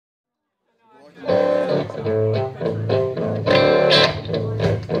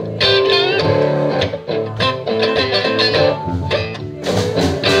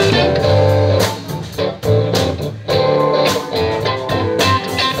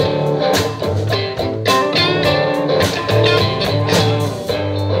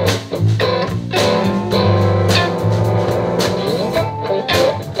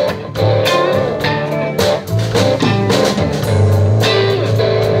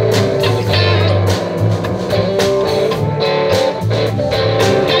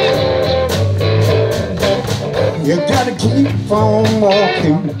on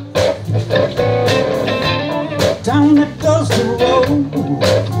walking down the dusty road.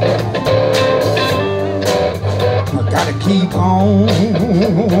 I gotta keep on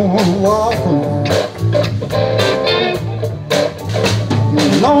walking,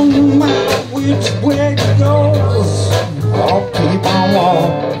 no matter which way it goes. I'll keep on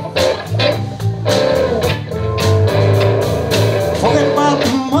walking. Forget about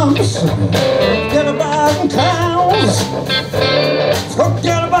the months, forget about the towns,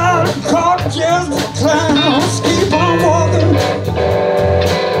 forget about the courtiers, the clowns. Keep on walking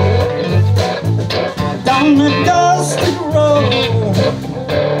down the dusty road.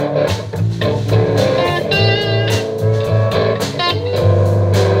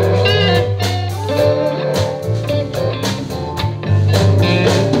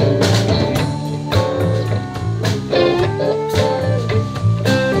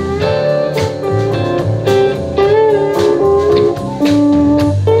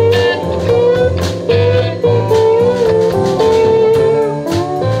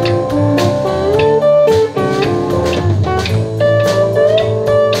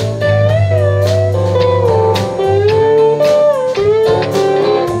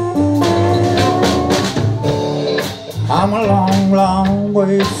 I'm a long, long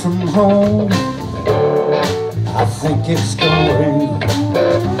way from home. I think it's gonna rain.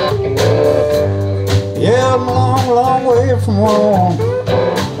 Yeah, I'm a long, long way from home.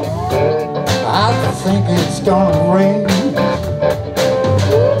 I think it's gonna rain.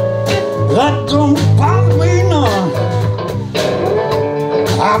 That don't bother me none.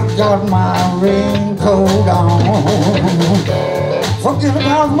 I've got my raincoat on. Forget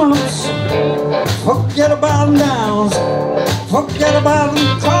about months, forget about downs, forget about the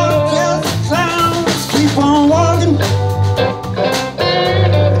courtiers, clowns. Keep on walking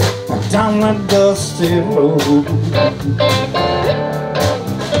down that dusty road.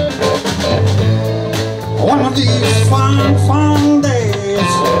 One of these fine, fine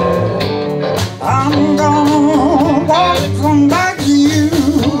days, I'm gonna walk from back to you.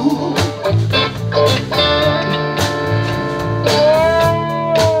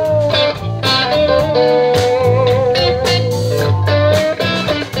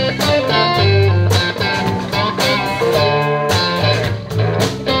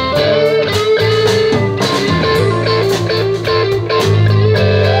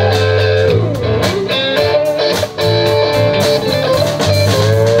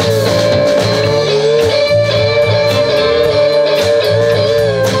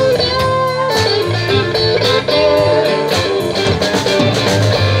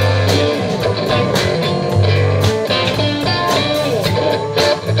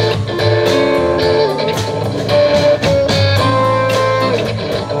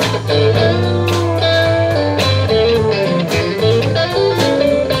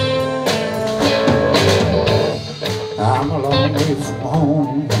 I'm a long way from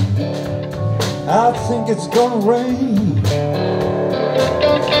home. I think it's gonna rain.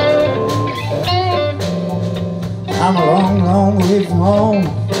 I'm a long, long way from home.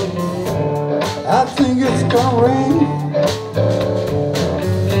 I think it's gonna rain.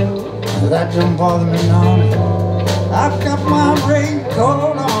 That don't bother me none. I've got my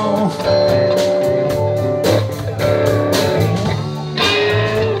raincoat on.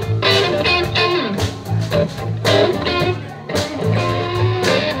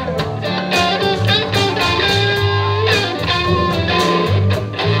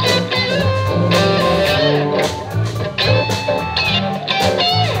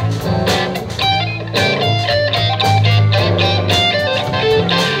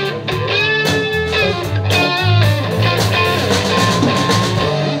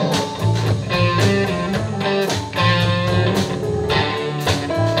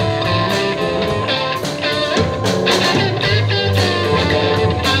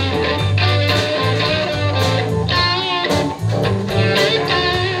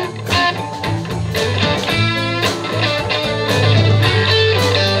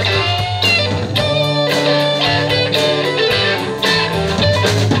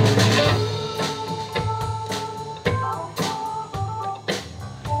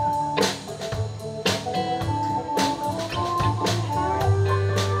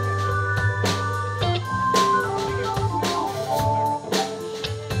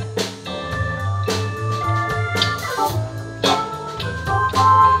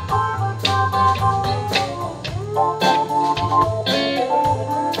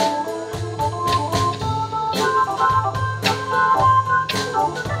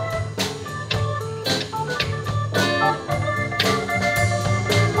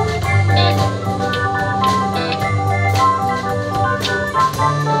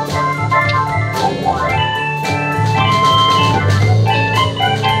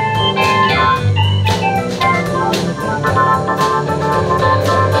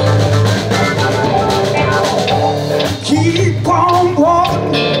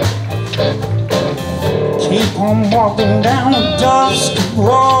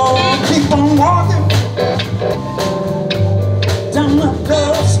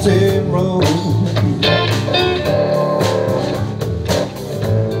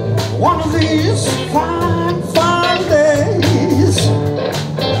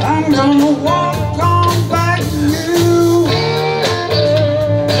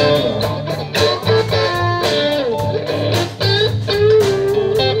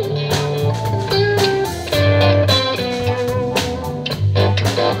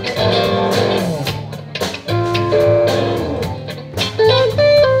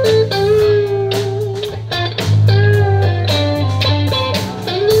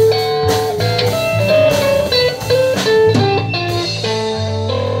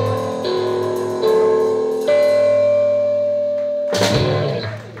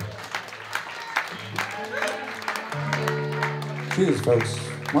 folks.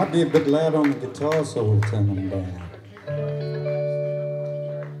 Might be a bit loud on the guitar, so we'll turn them down.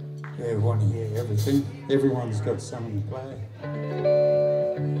 Yeah, we want to hear everything. Everyone's got something to play.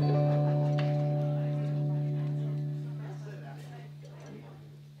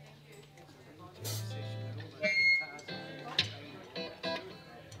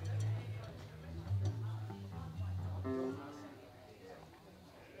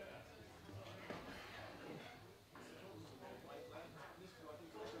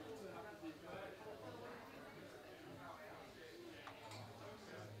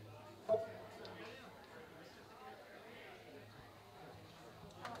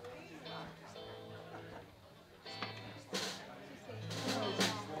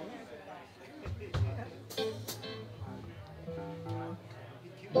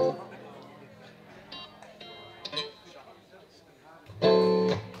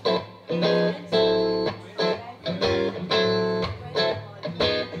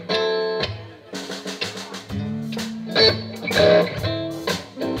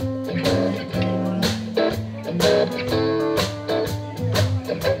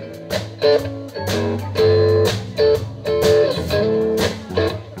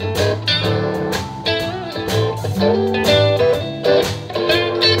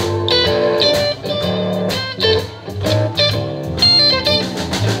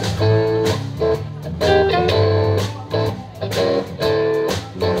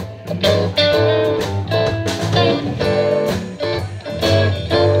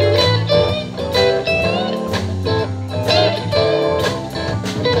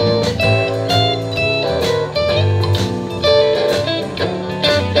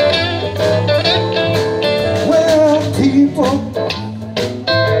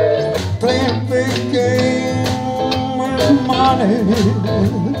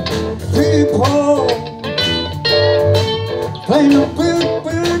 People playing a big,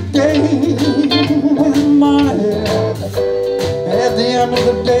 big game with money. At the end of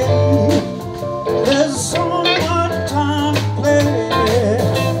the day, there's so much time to play.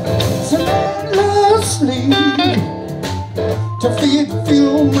 It's an endless need to feed the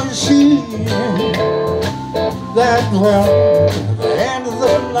fuel machine. That well, at the end of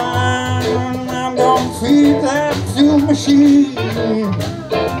the line, I'm gonna feed that fuel machine.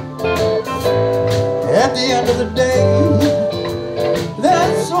 At the end of the day,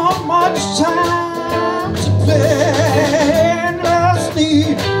 there's so much time to play. Endless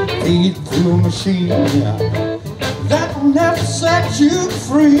need, feed through a machine that will never set you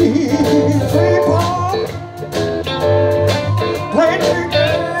free. People play the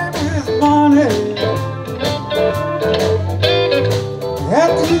game with money.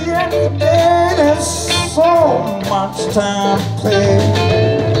 At the end of the day, there's so much time to play.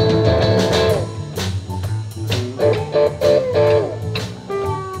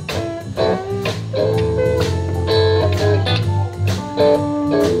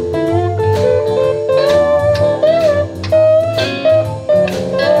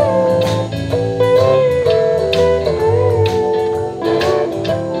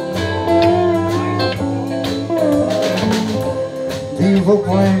 People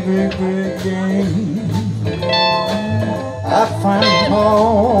play big, big games. I find them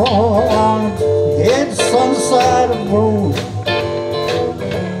all on the edge of some side of the road.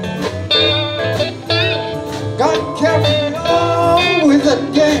 Got carried on with the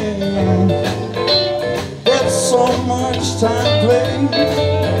game. There's so much time to play.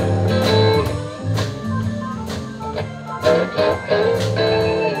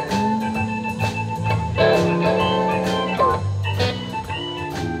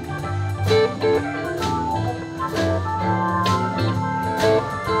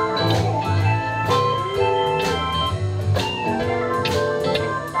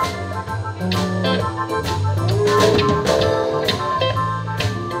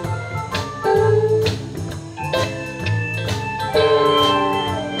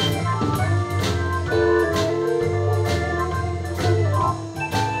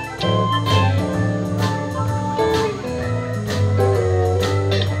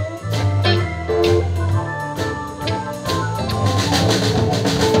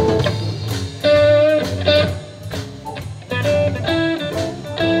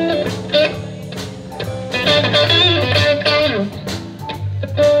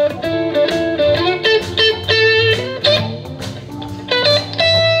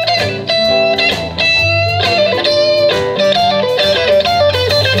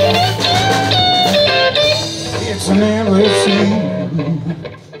 It's an endless need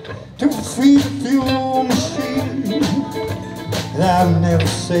to feed the fuel machine that I've never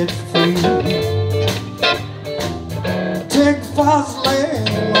set free. Take fast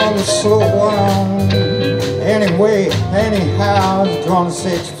how it's gonna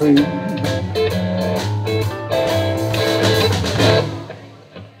set you free.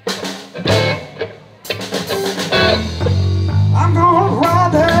 I'm gonna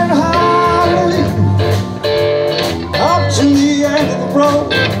ride that highway up to the end of the road.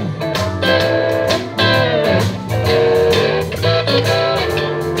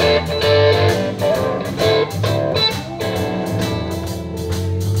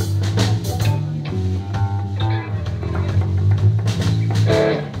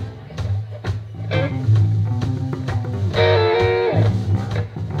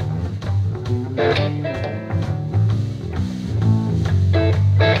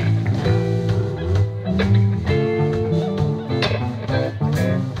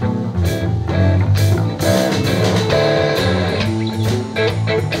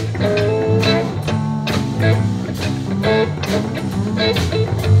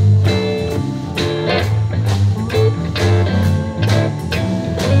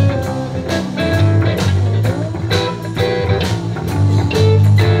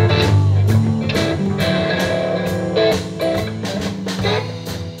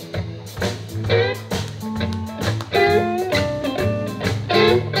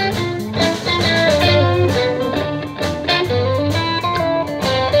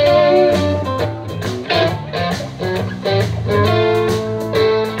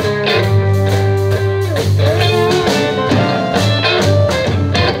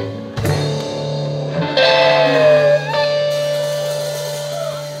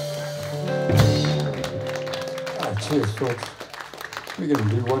 Cheers, folks. We're going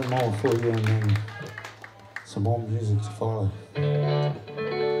to do one more for you and then some more music to follow.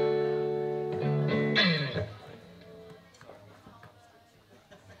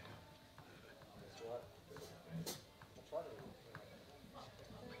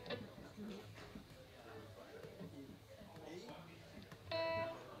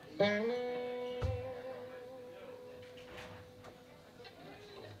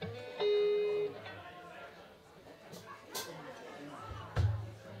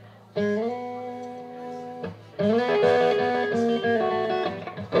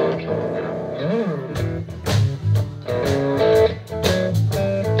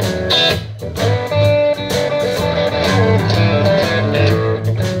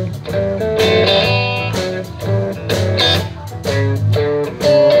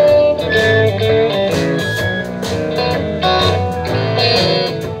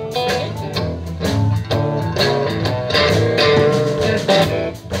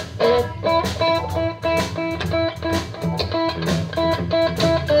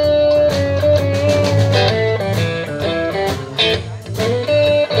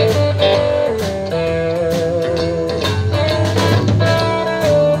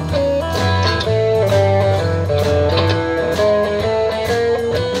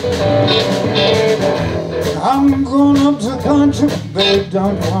 I'm going up to the country, babe,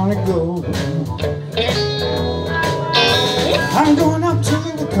 don't wanna go. I'm going up to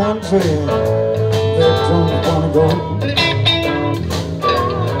the country, babe, don't wanna go.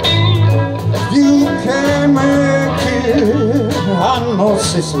 You can't make it, I know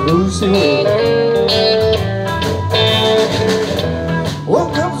Sister Lucy will.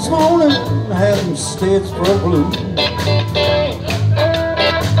 Woke up this morning, had them stitched for a blue.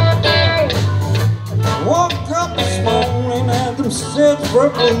 Woke up this morning, had them stitched for a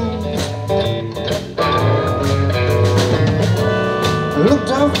blue.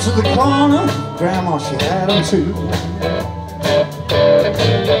 Looked up to the corner, Grandma, she had them too.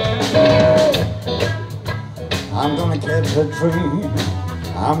 I'm gonna catch a train,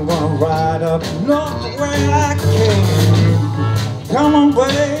 I'm gonna ride up north where I came. Come on,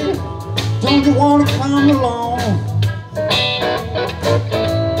 babe, don't you wanna come along?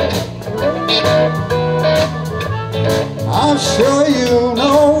 I'll show you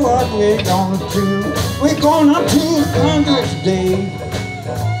know what we're gonna do. We're gonna do the country today.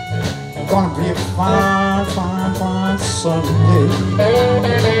 Gonna be a fine, fine, fine Sunday.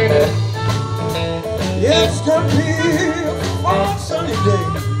 Yeah, it's gonna be a fine sunny day.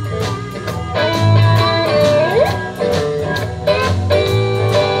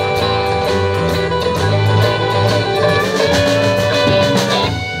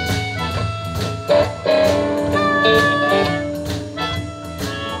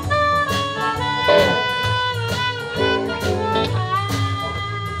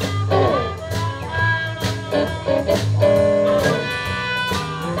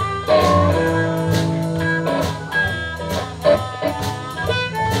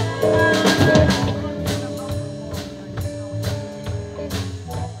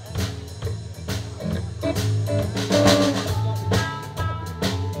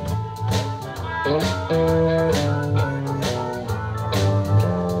 I'm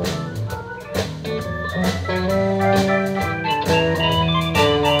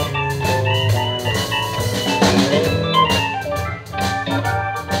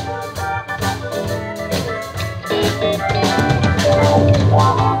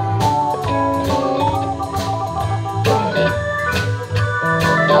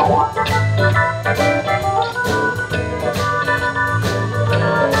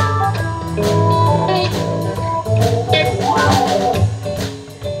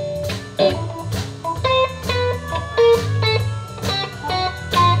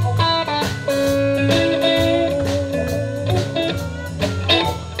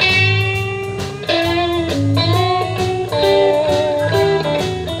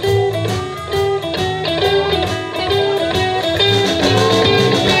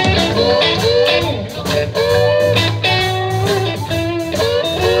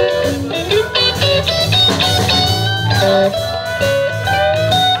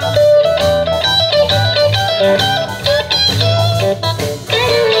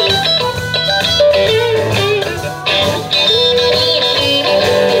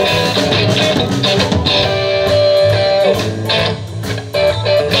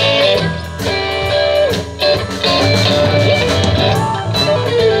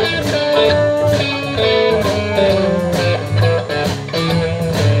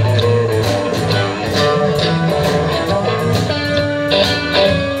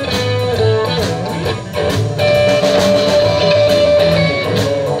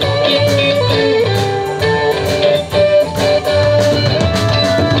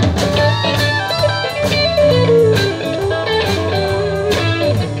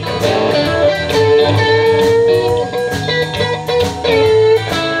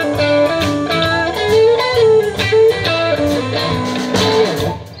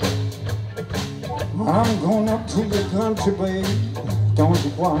going up to the country, babe. Don't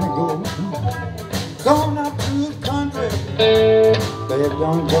you wanna go? Going up to the country, babe,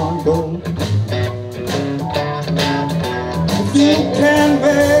 don't you wanna go? If you can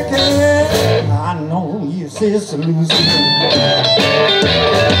make it, I know your sister losing.